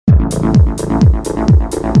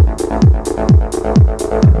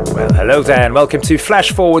Hello there and welcome to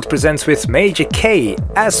Flash Forward Presents with Major K.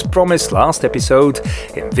 As promised last episode,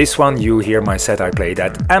 in this one you hear my set I played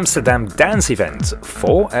at Amsterdam Dance Event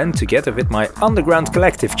for and together with my underground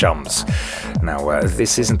collective chums. Now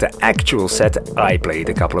this isn't the actual set I played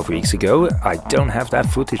a couple of weeks ago, I don't have that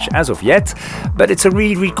footage as of yet, but it's a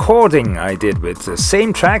re-recording I did with the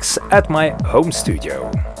same tracks at my home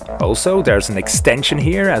studio. Also, there's an extension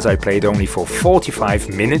here as I played only for 45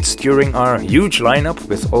 minutes during our huge lineup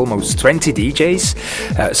with almost 20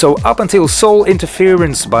 DJs. So up until Soul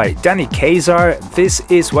Interference by Danny Kazar, this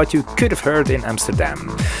is what you could have heard in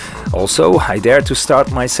Amsterdam. Also, I dare to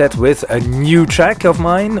start my set with a new track of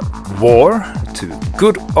mine, War, to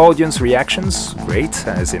good audience reactions. Great,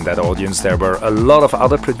 as in that audience there were a lot of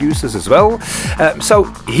other producers as well. So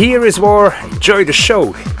here is War, enjoy the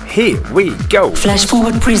show, here we go. Flash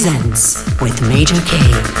Forward presents with Major K.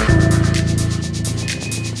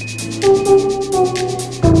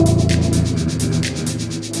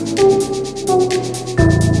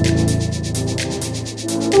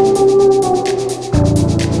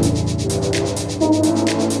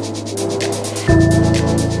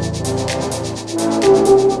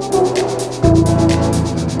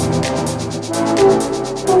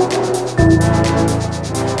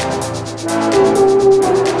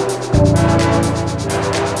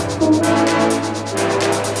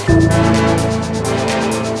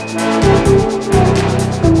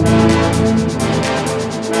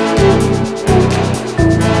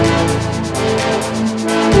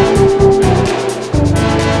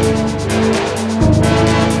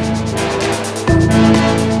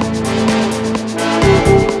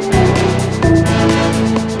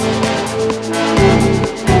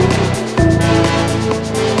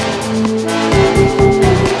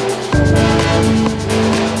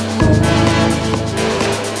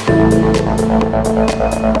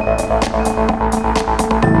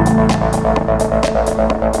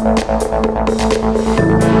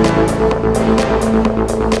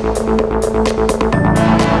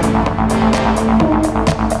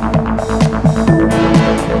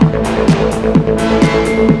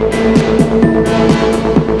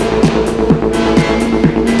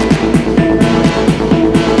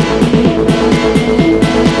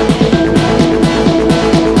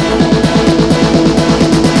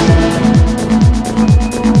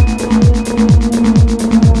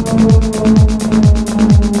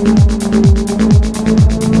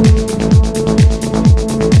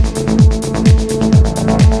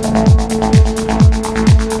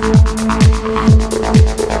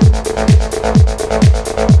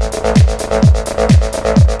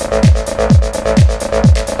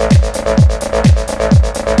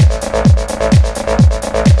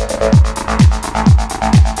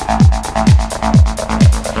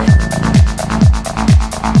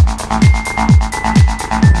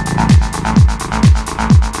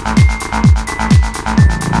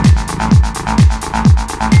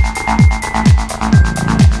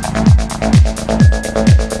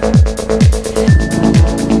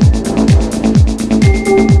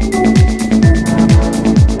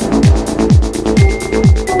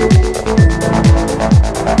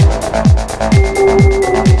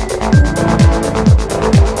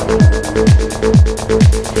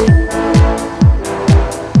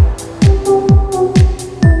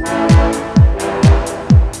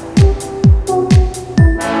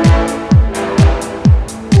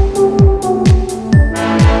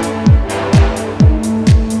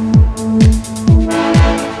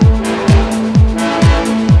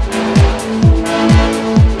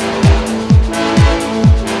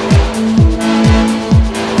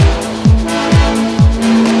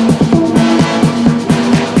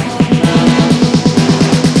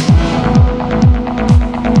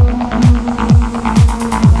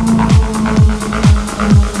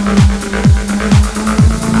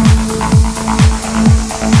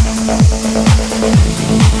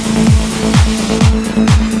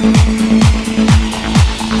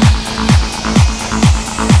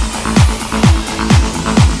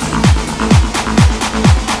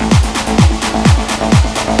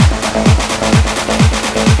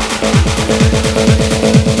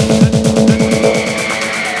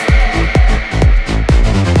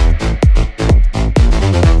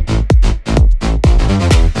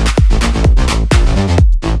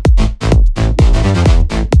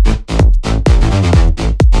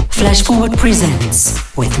 Flash Forward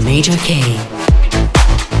presents with Major K.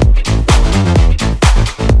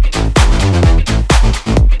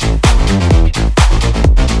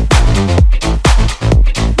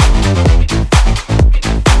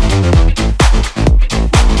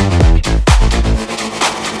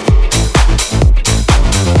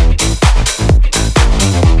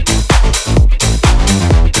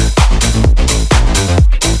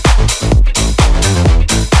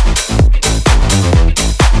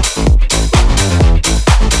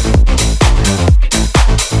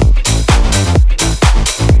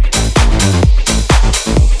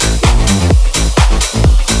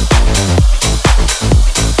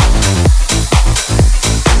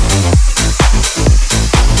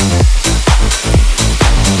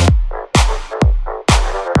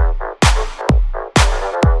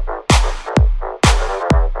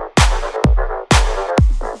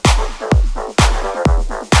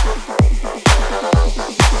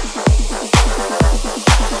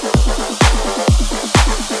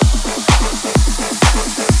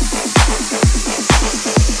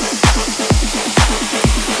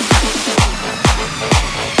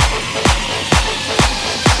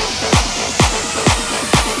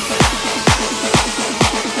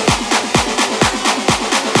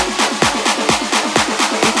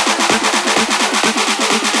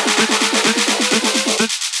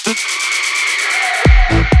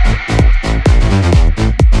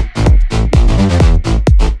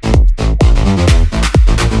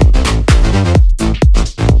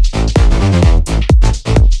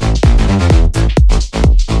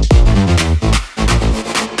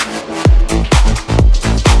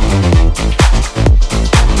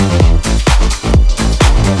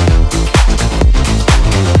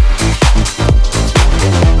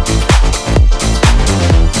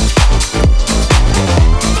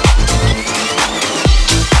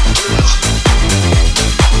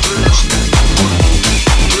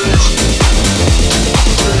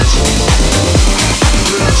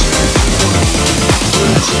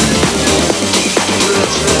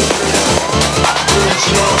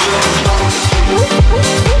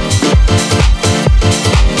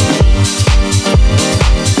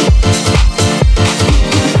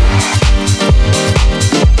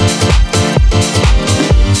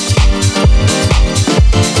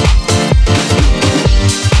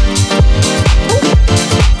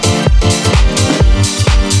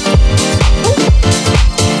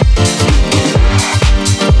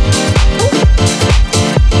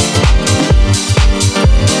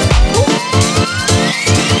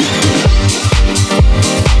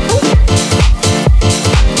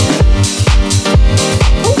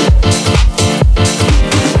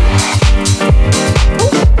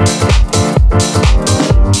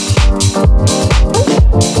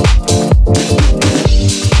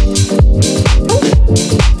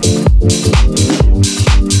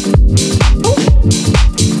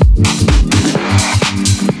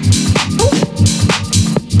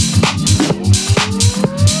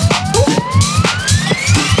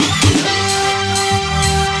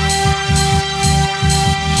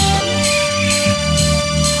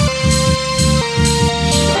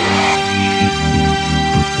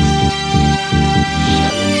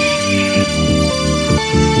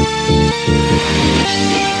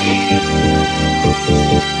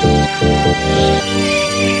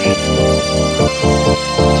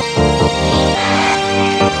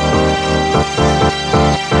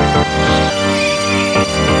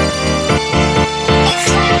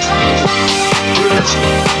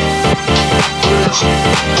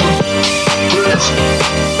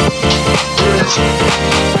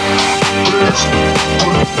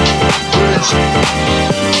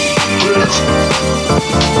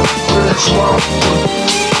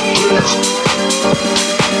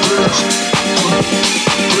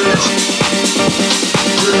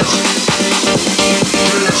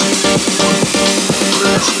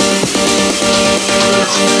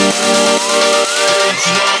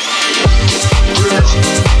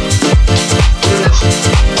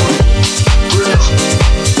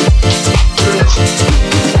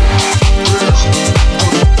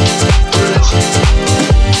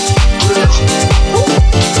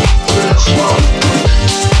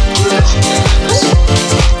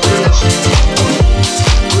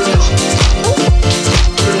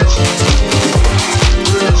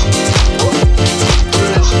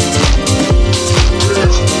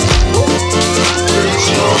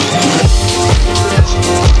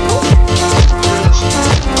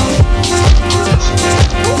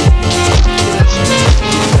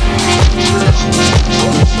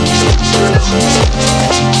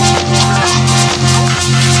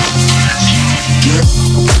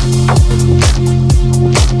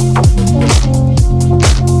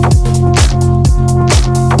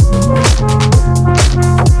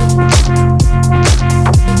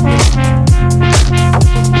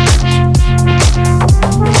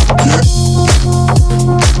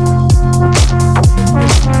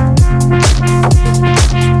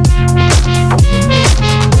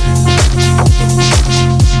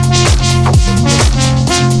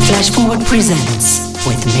 presents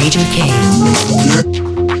with Major K.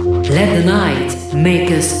 Let the night make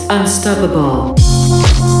us unstoppable.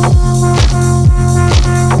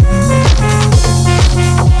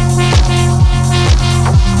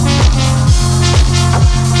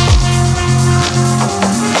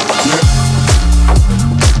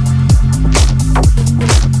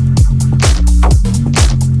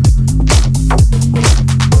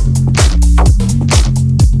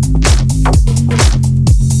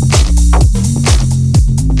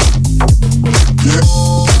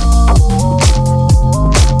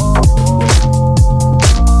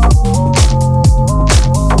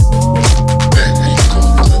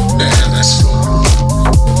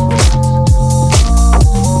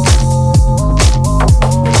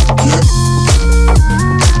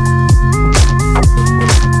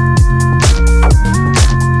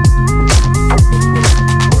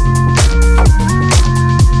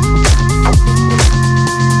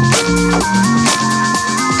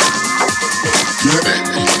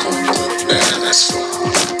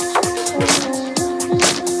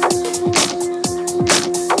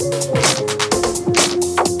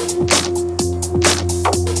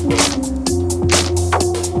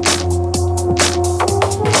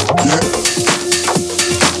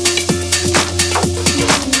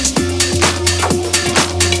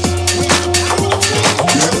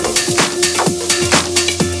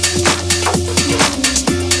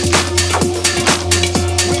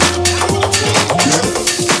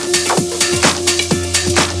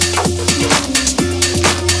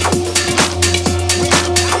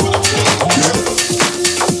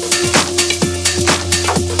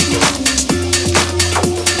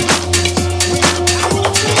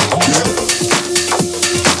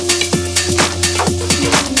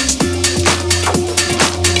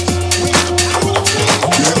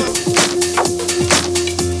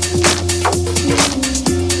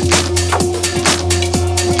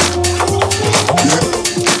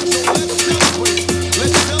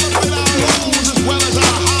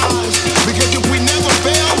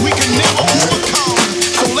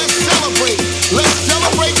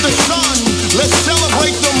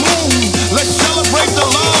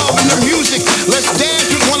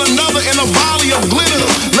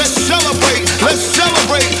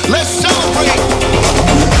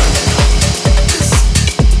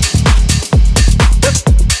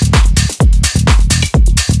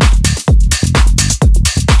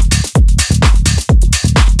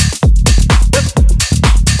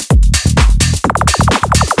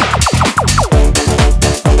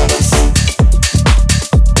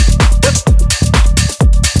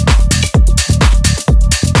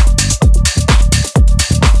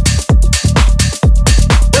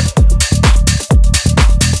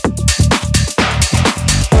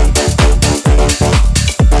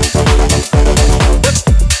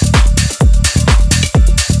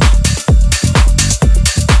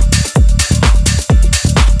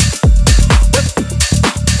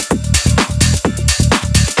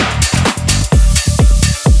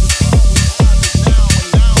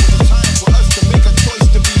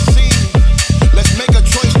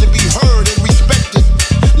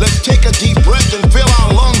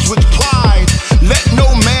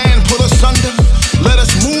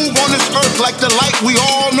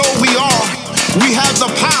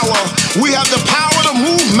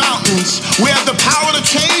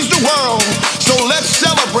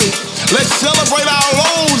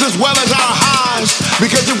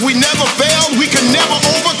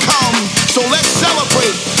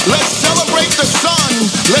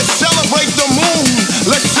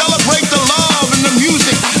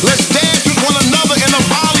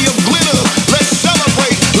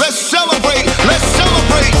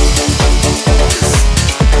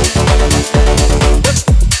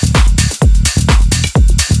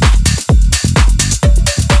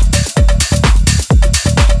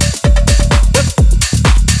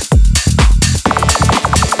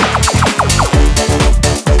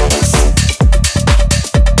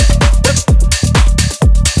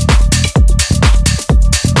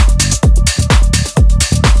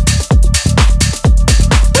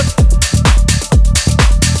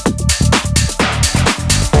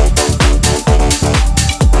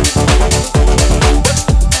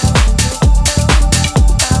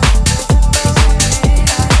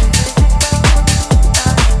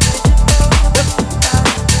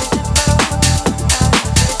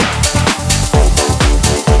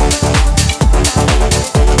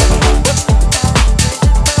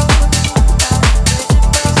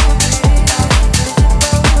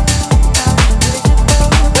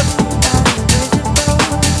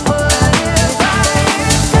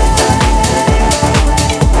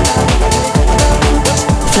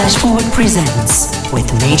 Flash Forward presents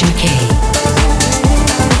with Major K.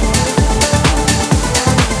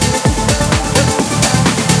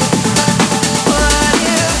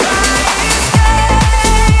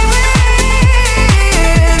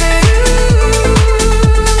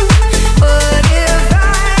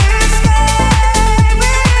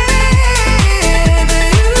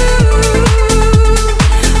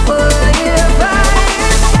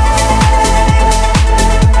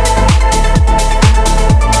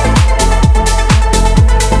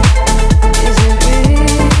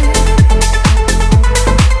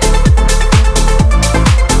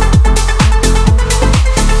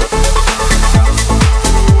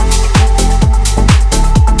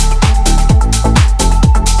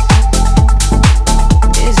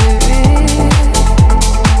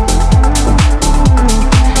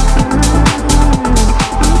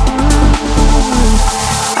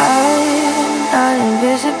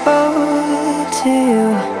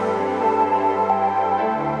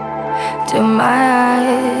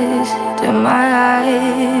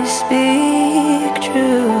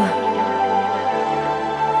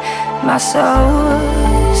 My soul,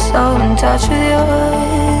 so in touch with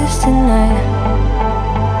yours tonight.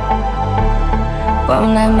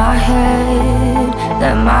 Won't let my head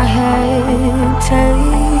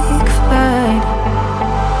take flight.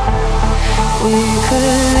 We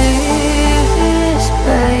could leave this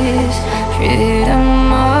place, freedom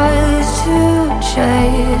ours to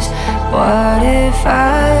chase. What if I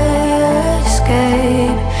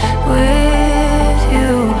escape with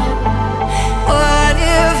you? What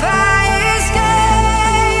if I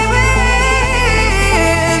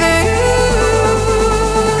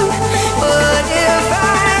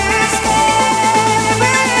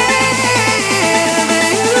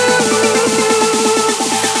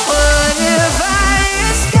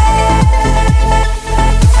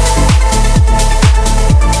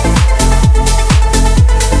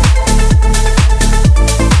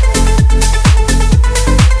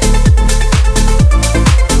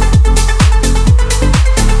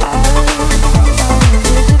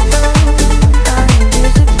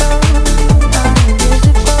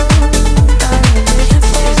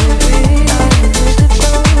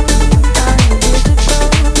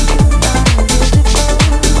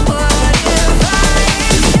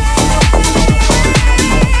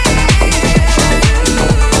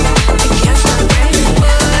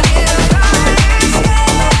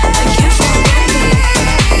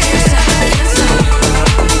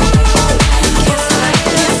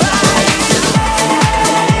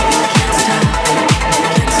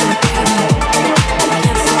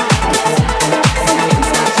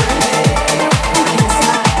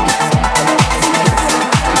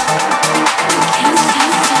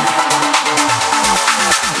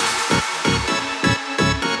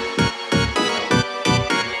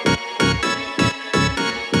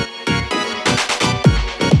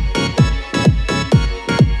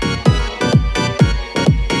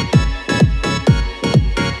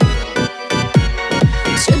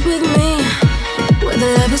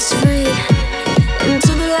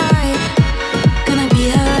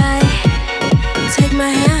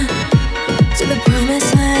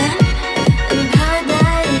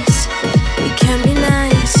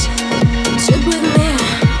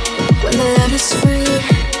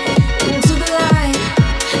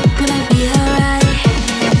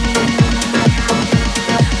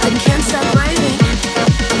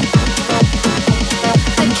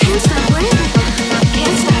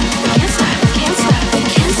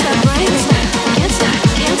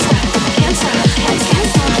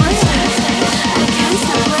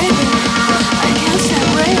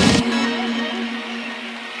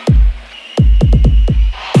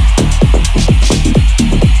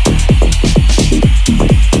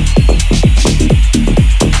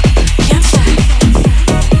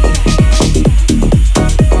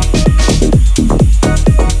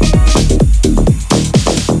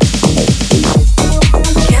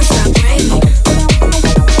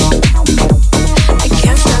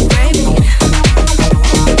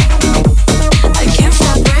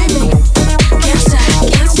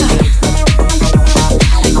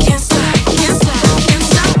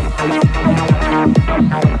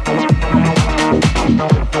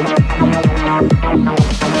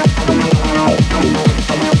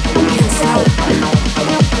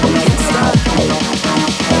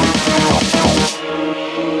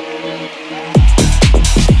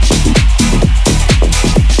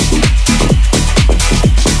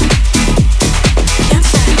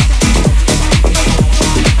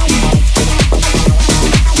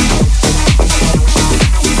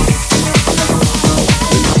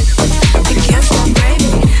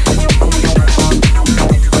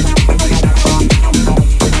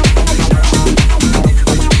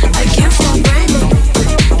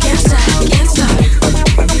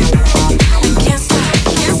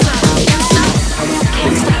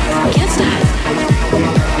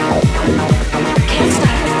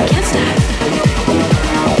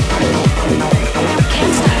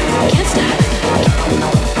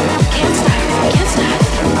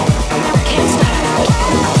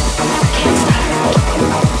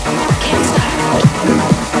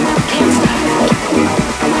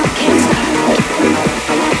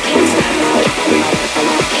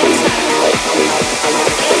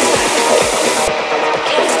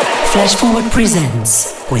Flash Forward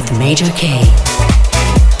presents with Major K.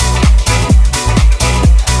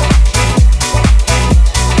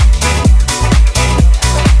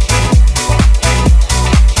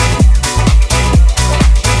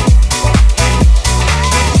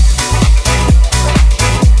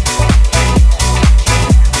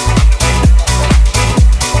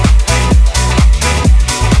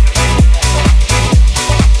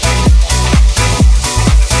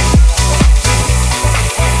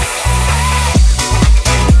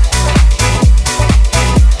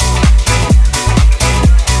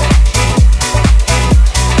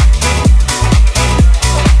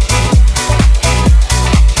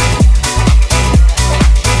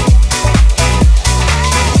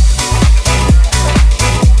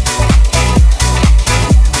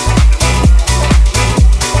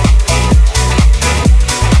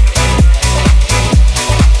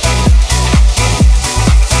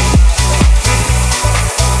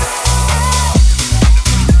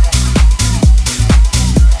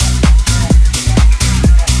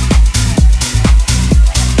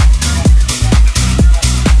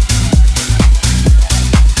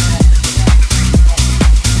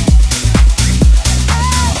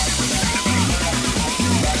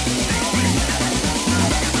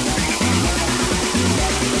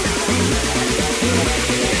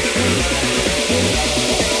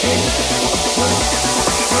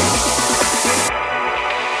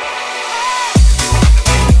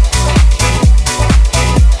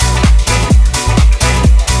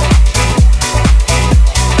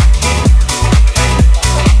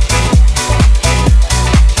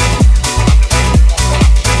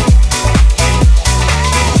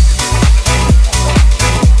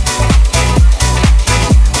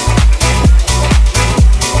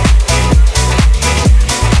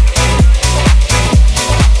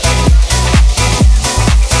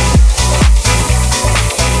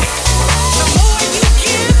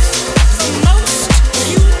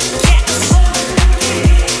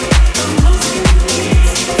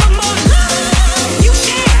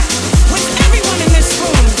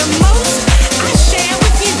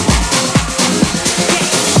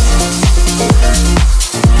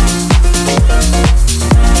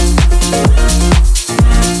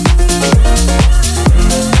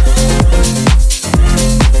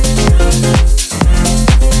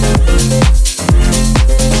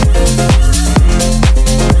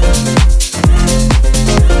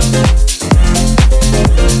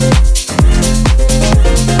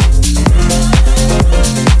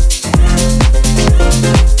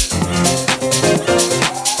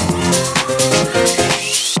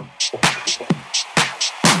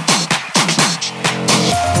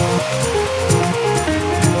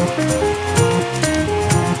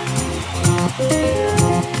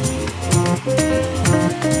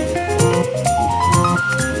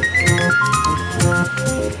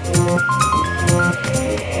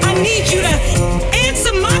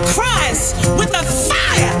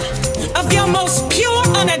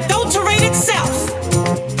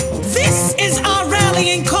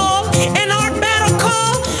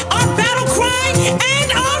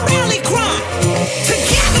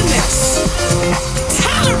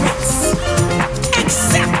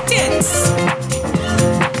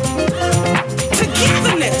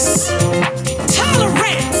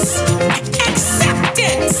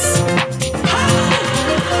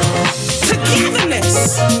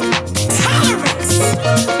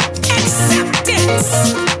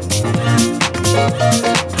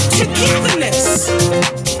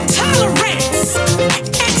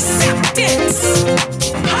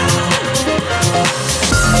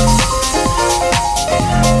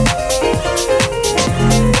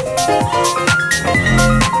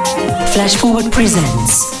 Flash Forward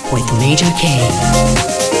presents with Major K.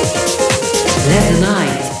 Let the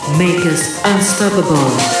night make us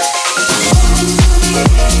unstoppable.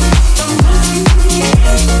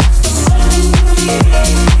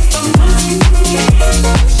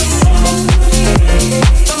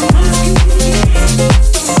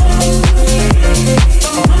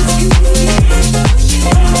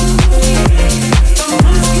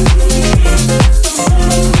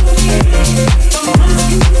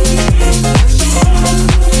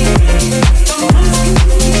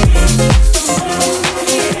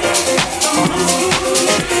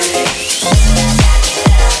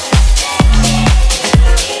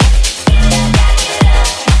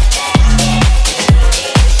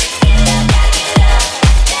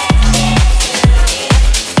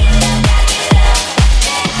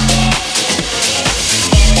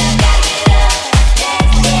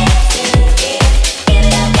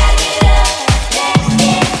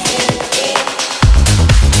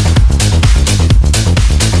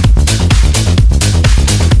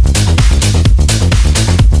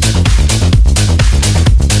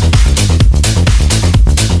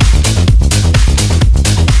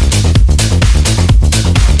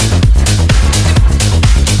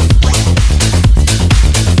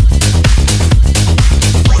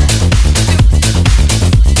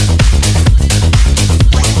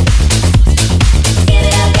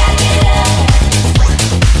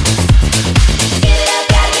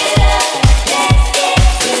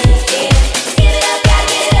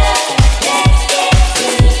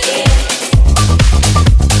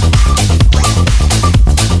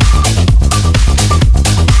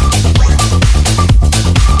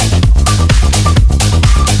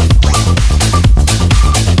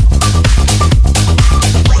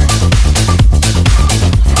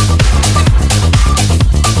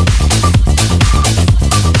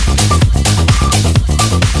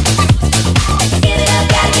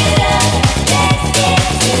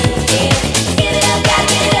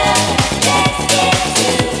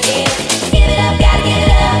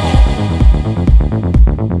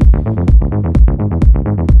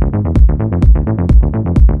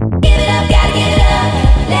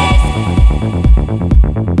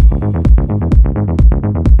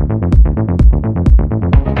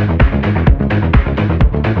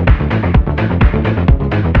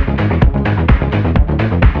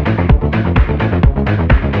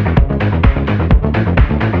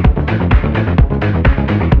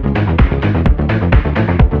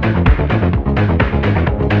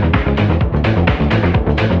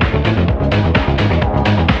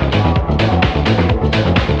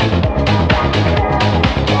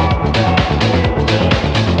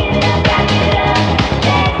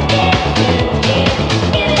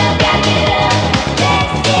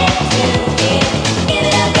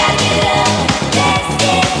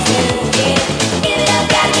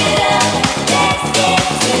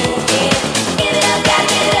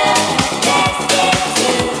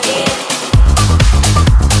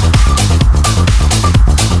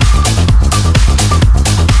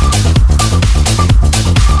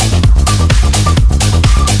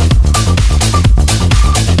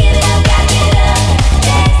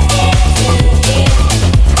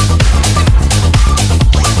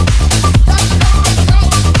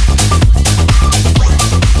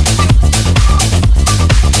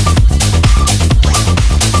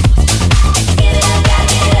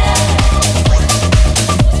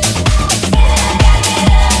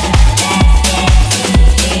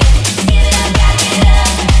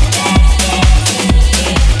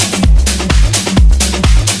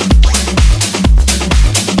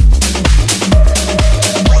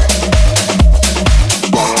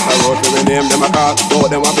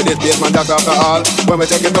 them want to this basement that's after all. When we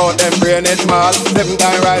take it out, them brain it small. 7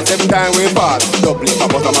 time rise, 7 time we fall. Double it, a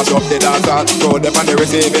bust a mash up the dance hall. Throw them on the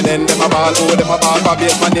receiving end, them a ball. Oh, them a ball for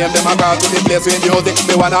basement name, them a call to the place with music.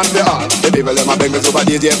 Me one and the all. The people them a beg me super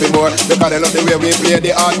DJ for more. Because they love the way we play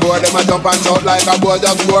the hardcore. Them a jump and shout like a ball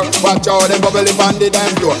just score. Watch out, them bubble up on the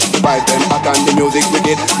dance floor. The vibe them hot and the music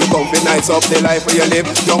wicked. You come fi nice up the life where you live.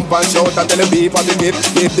 Jump and shout and tell them be positive.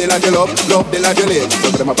 Live the life you love the life you live.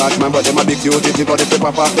 So them a bad man, but them a big duty. But if they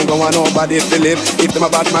pop off, they don't want nobody to live. If them a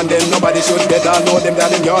bad man, then nobody should get all know them that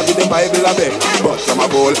in yard with them Bible a beg. But some a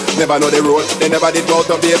bowl, never know the rule. They never did go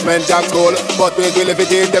to basement jack school. But we will if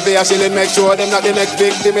it is the a shilling, make sure them not the next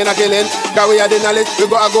victim in a killing. Cause we are the knowledge, we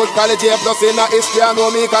got a good college here. Plus in a history and know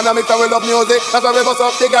me economics and we love music. That's why we bust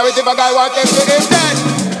up the garage if a guy wants them to him dead.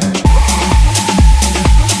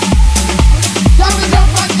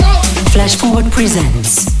 Flash Forward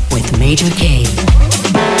presents with Major K.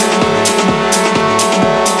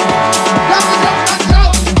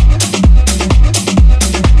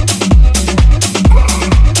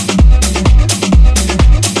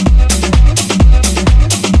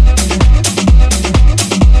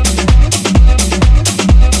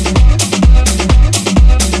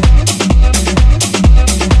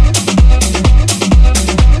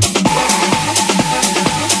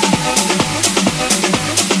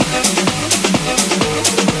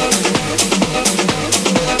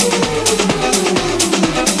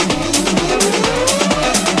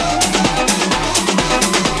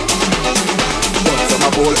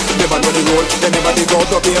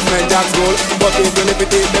 Basement jack school. But even if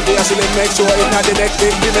it is the be a shilling, make sure it's not the next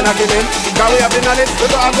victim in a killing. Cause we have the knowledge, we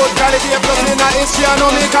got a good quality. Plus in a history and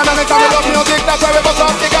know me economics and we love music. That's why we bust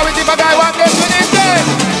up the garage if a guy wants them to him dead.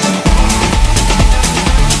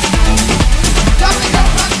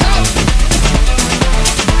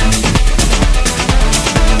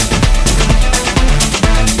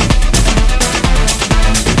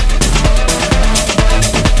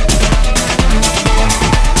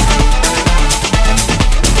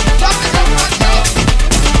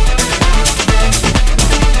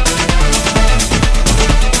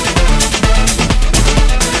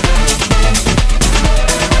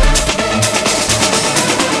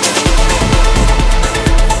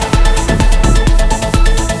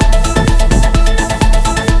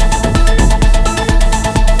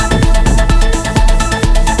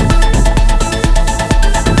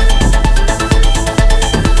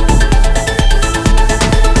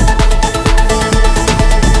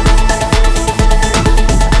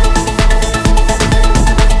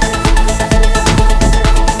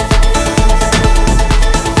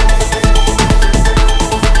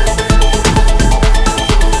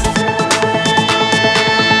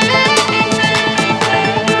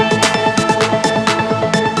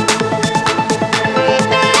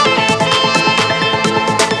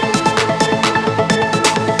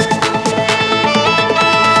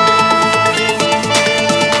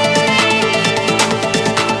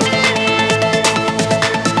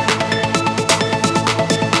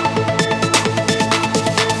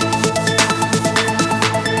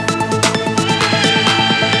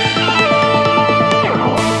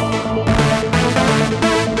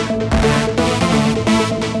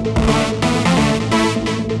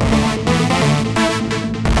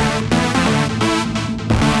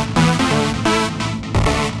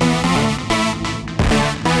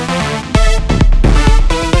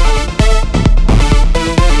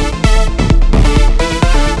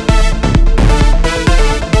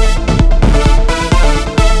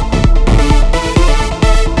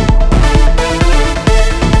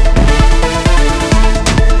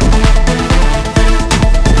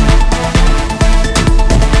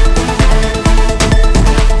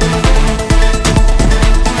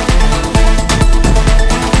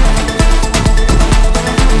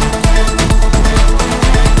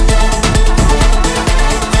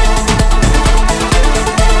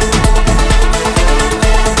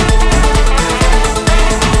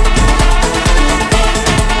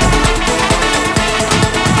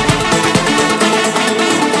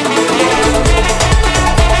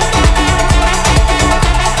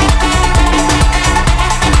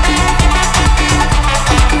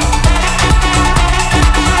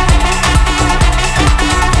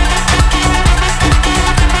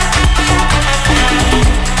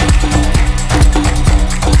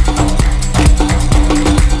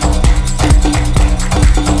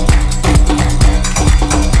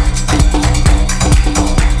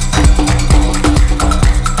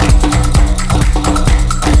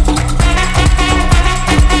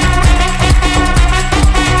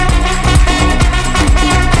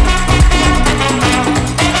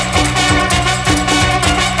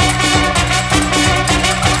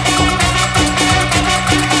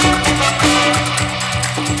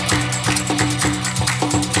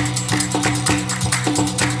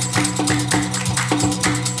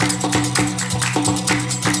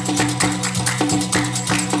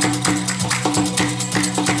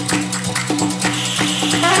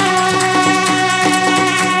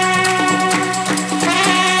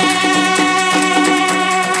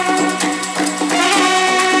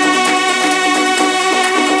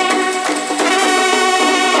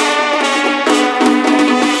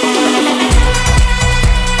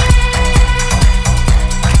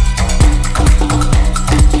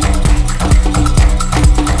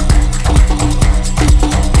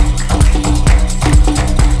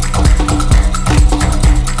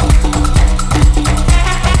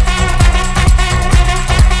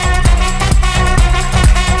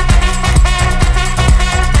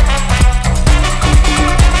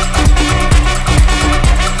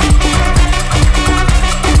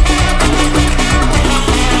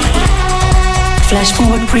 Flash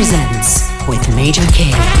Forward presents with Major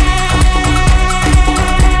K.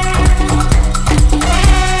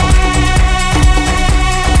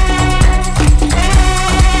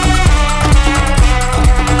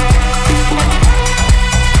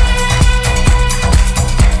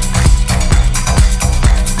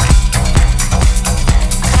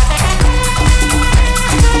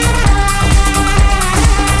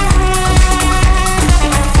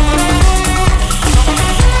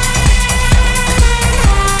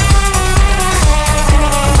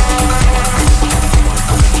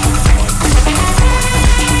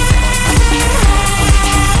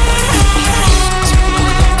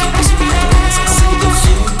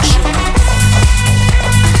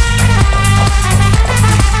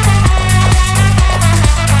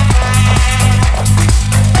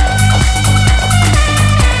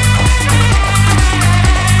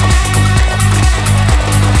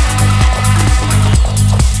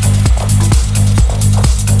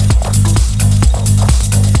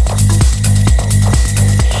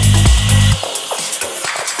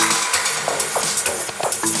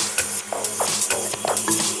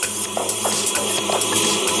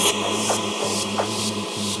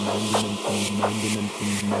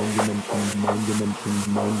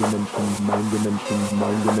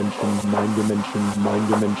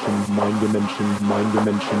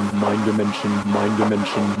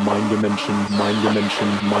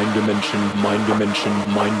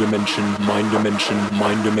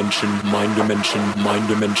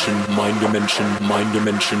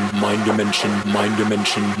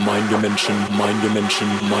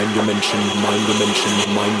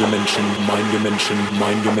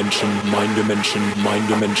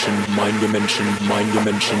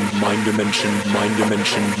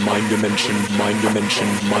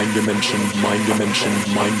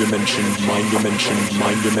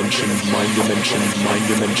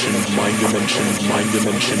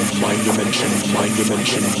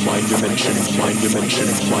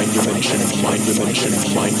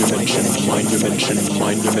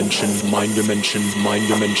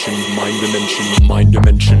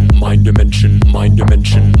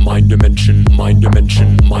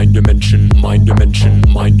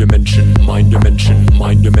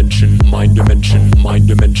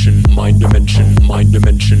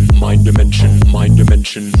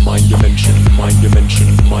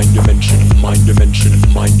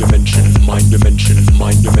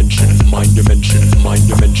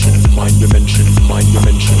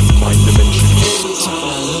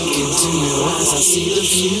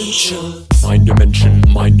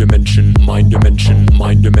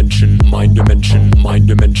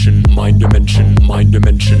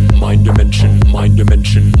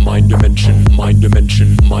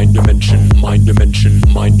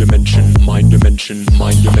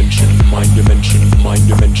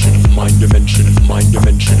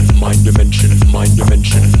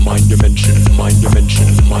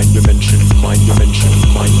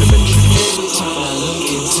 Every time I look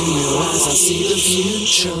into your eyes, I see the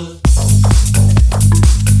future.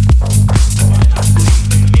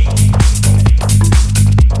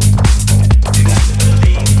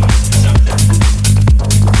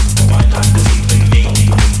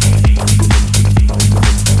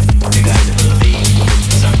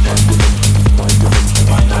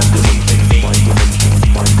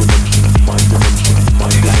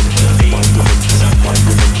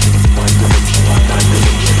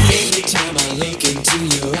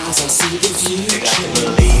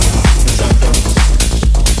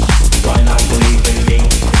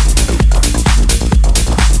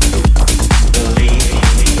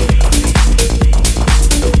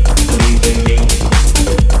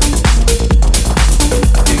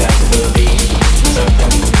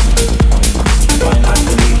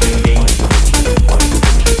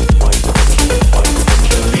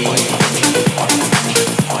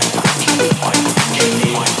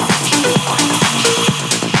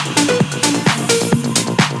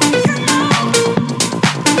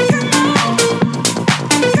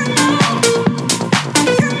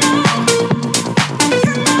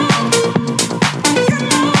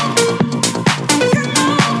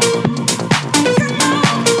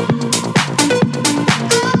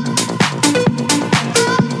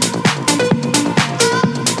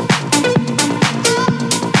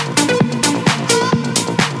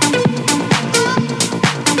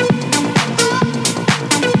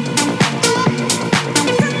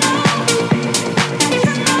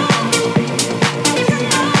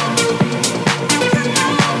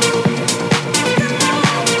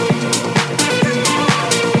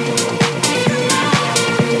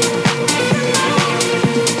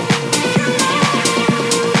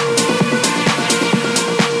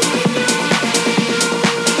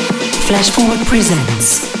 Flash Forward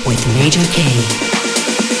presents with Major K.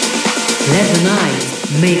 Let the night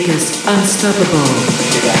make us unstoppable.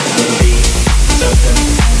 You got to believe something.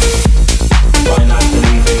 Why not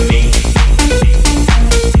believe in me?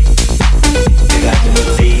 You got to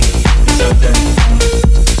believe something.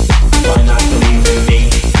 Why not believe in me?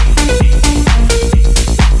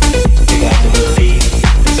 You got to believe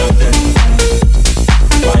something.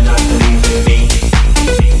 Why not believe in me?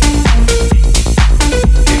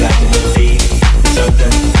 You got to believe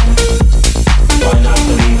something. Why not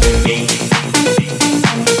believe in me?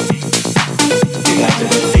 You got to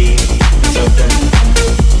believe something.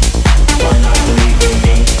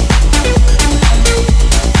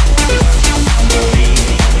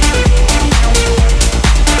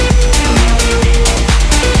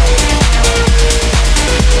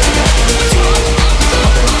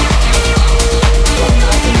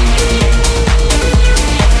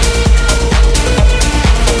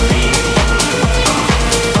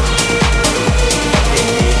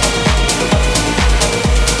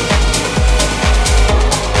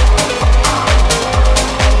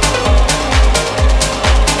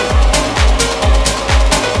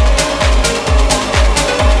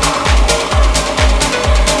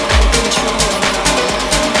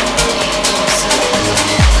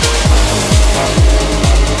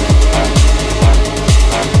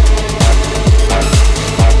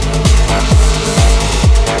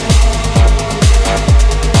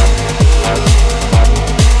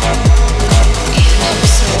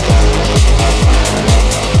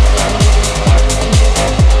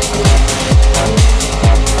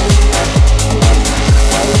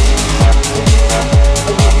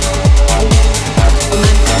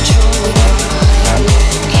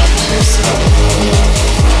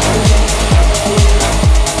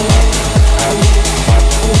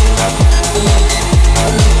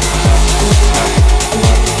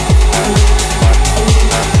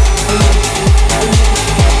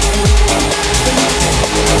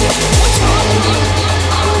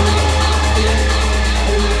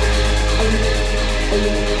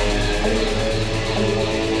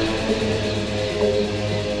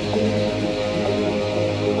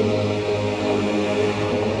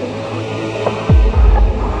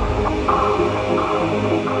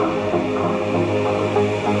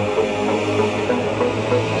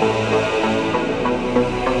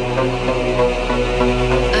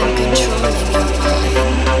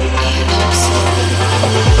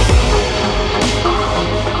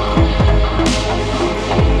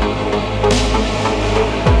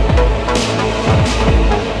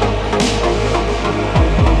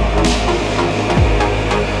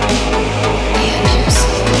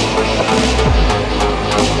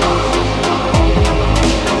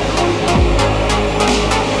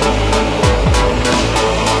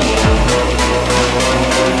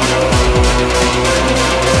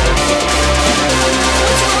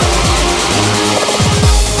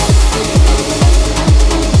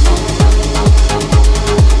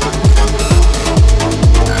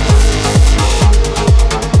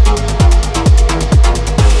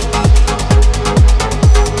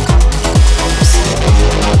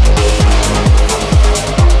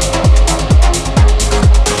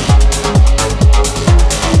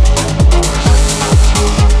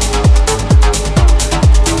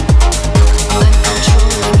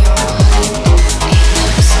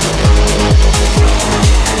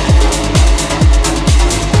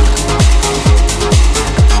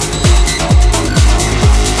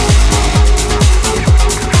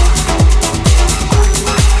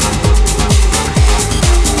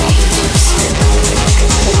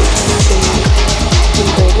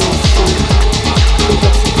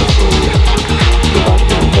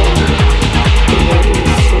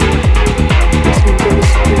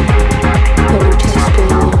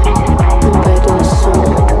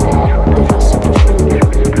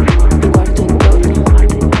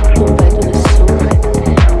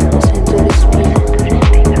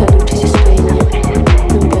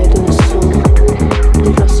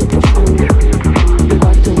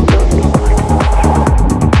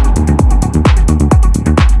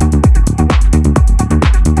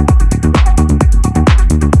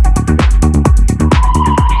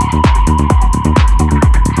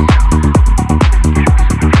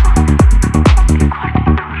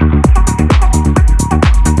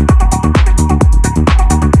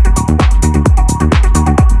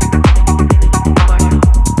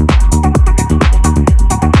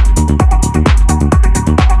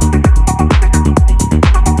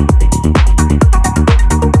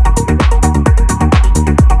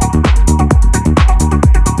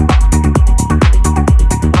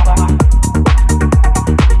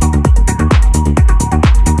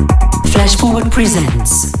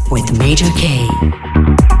 K.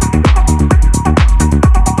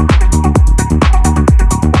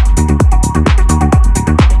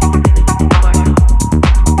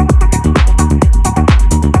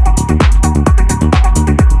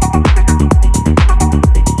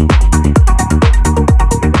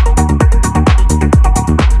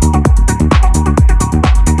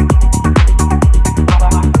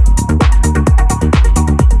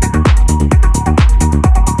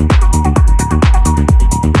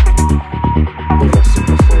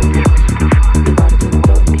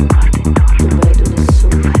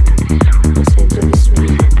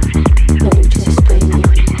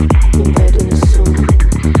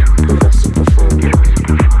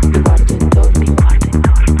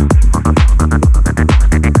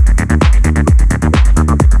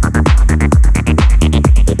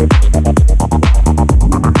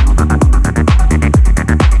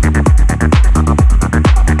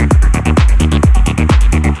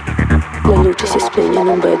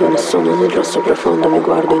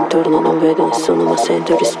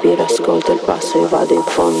 Sento, respiro, ascolto il passo, io vado in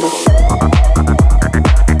fondo.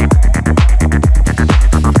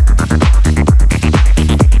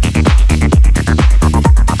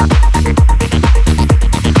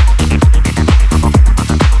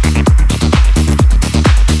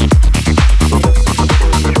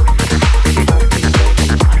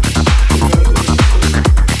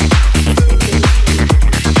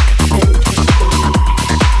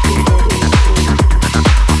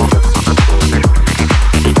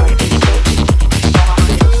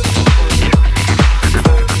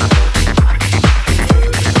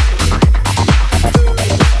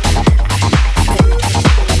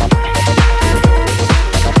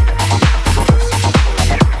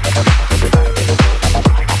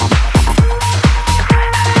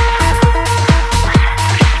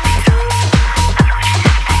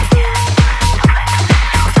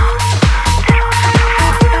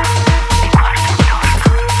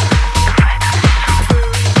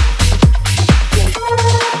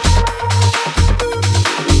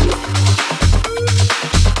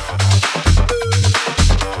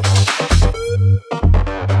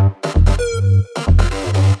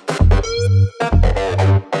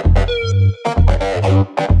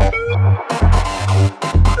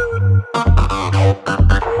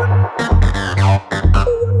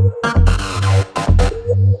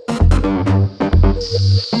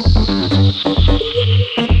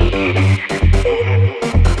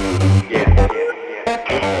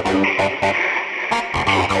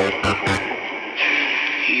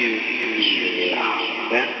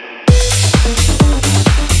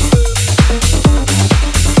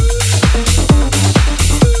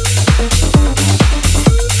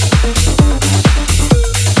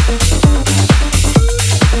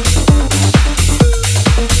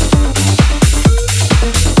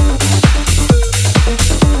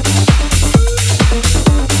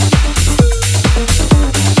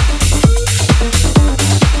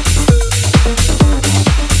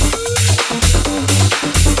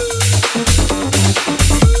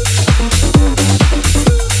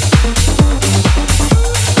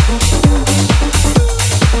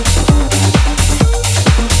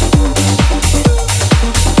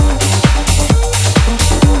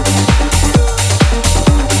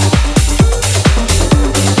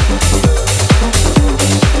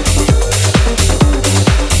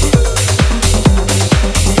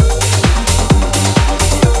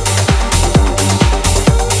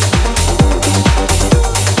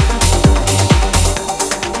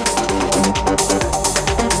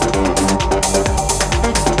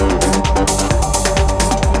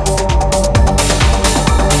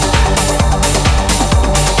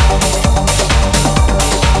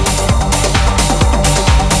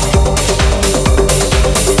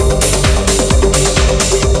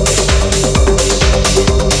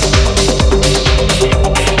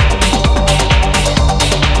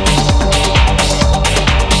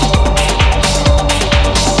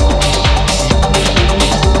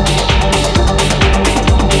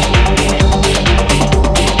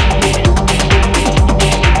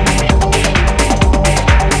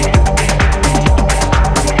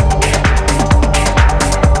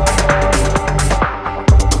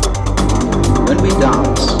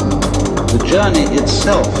 journey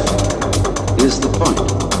itself is the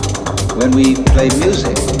point. When we play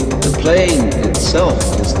music, the playing itself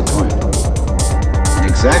is the point. And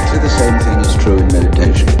exactly the same thing is true in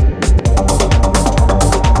meditation.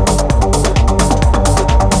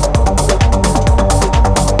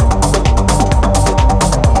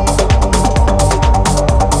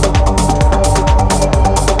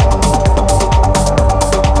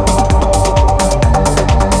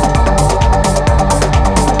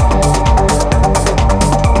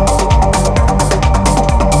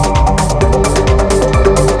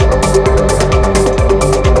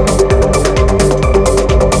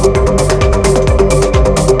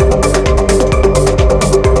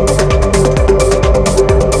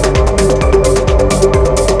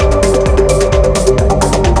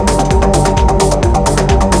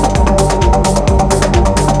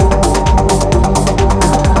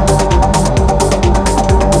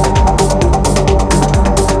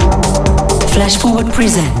 Flash Forward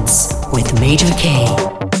presents with Major K.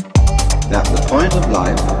 That the point of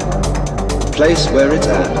life, the place where it's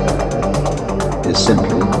at, is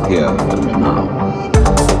simply here and now.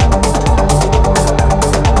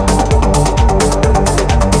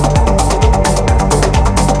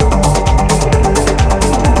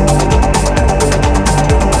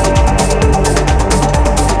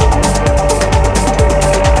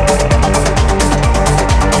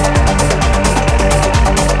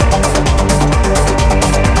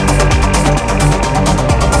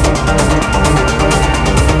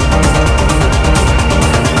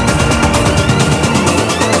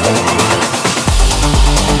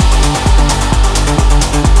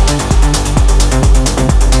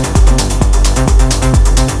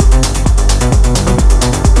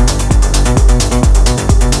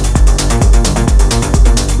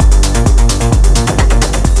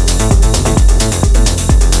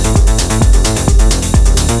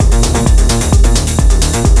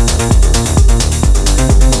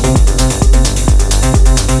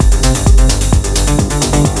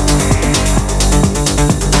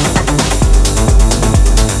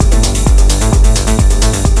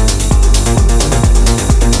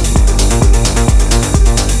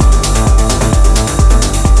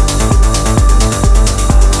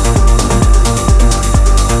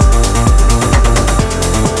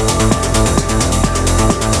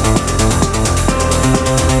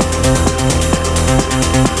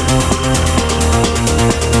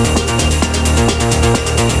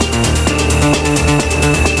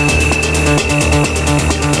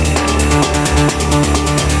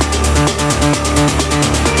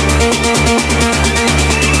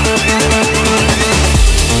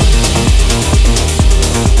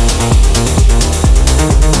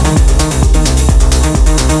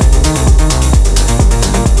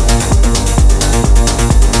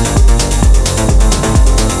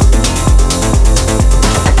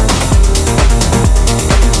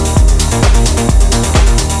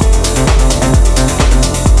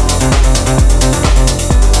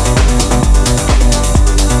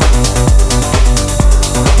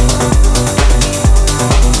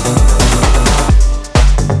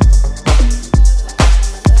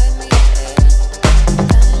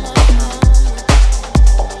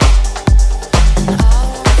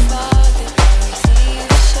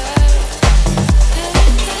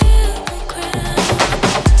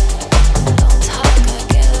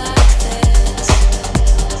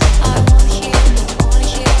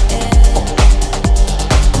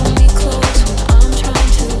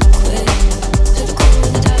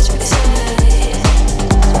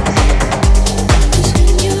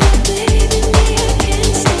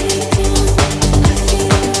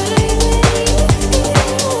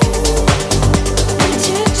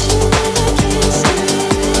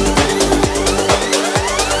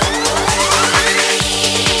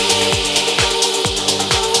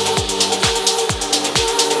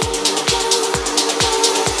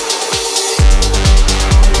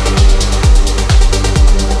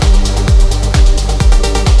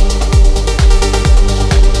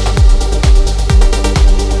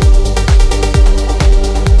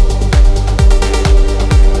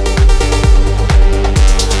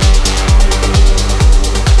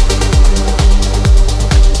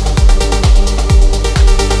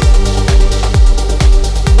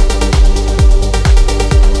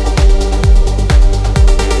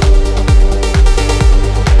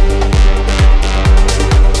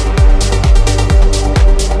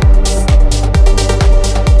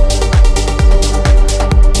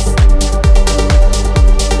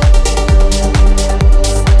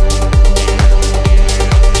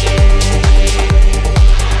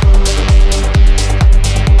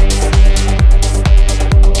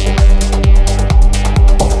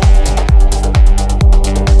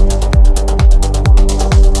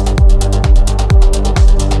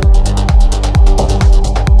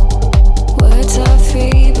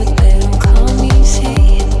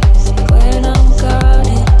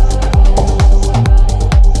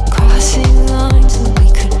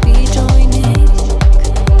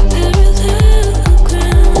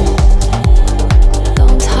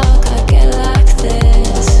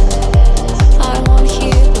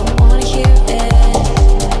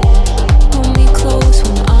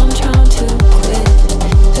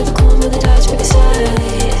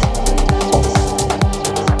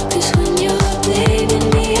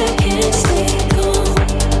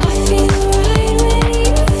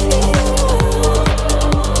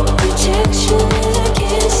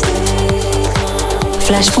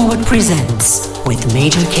 Flash Forward presents with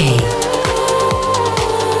Major K.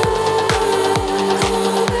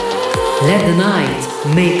 Let the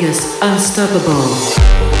night make us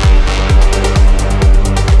unstoppable.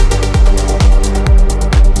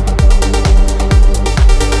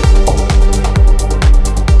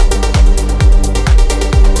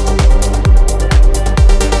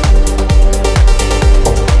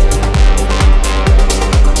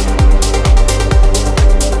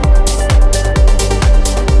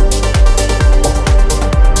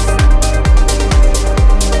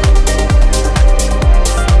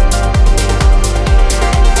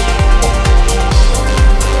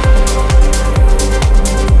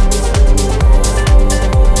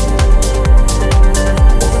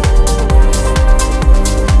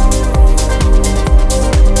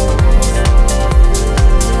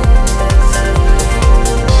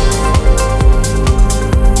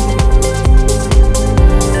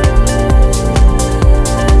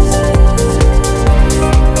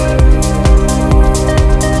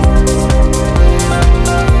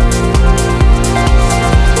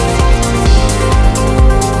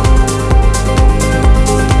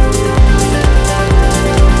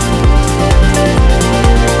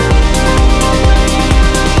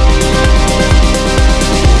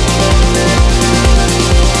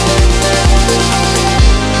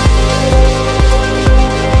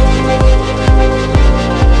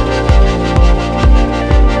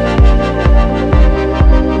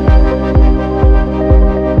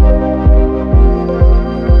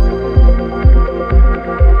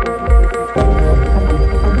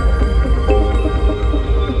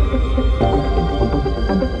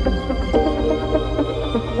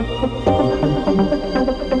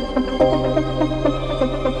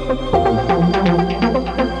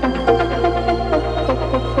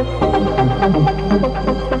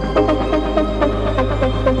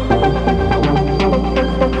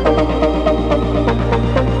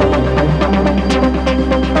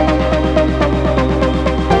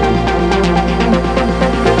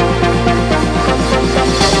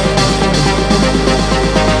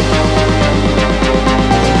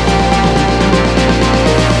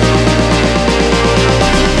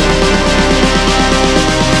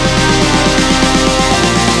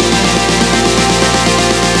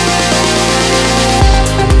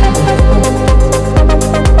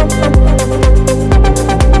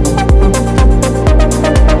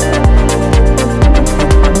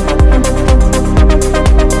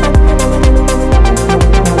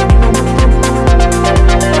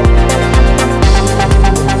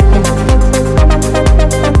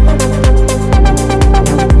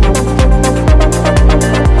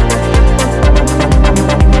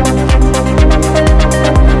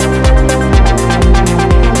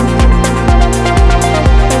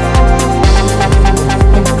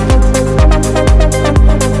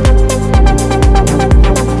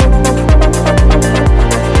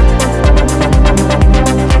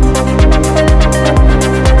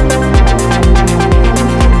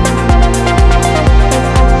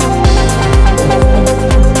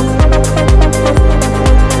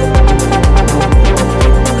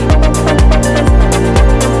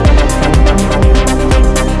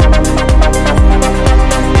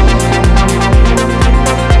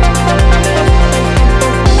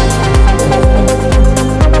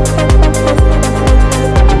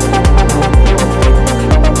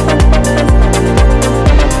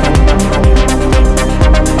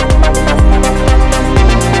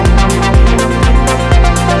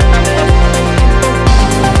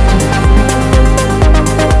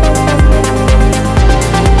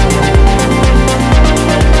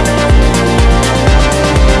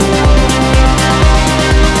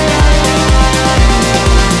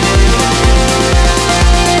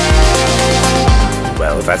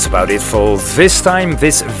 that's about it for this time.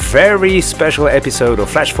 This very special episode of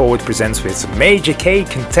Flash Forward Presents with Major K,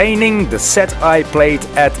 containing the set I played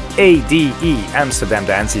at ADE, Amsterdam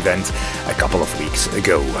Dance Event, a couple of weeks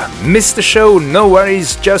ago. Missed the show? No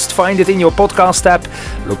worries, just find it in your podcast app.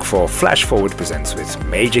 Look for Flash Forward Presents with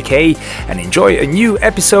Major K and enjoy a new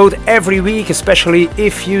episode every week, especially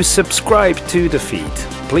if you subscribe to the feed.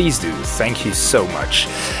 Please do, thank you so much.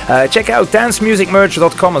 Check out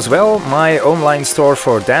dancemusicmerch.com as well, my online store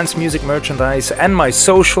for dance music merchandise, and my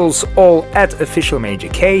socials, all at Official Major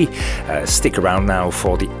K. Stick around now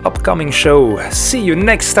for the upcoming show. See you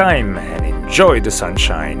next time and enjoy the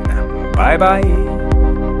sunshine. Bye bye.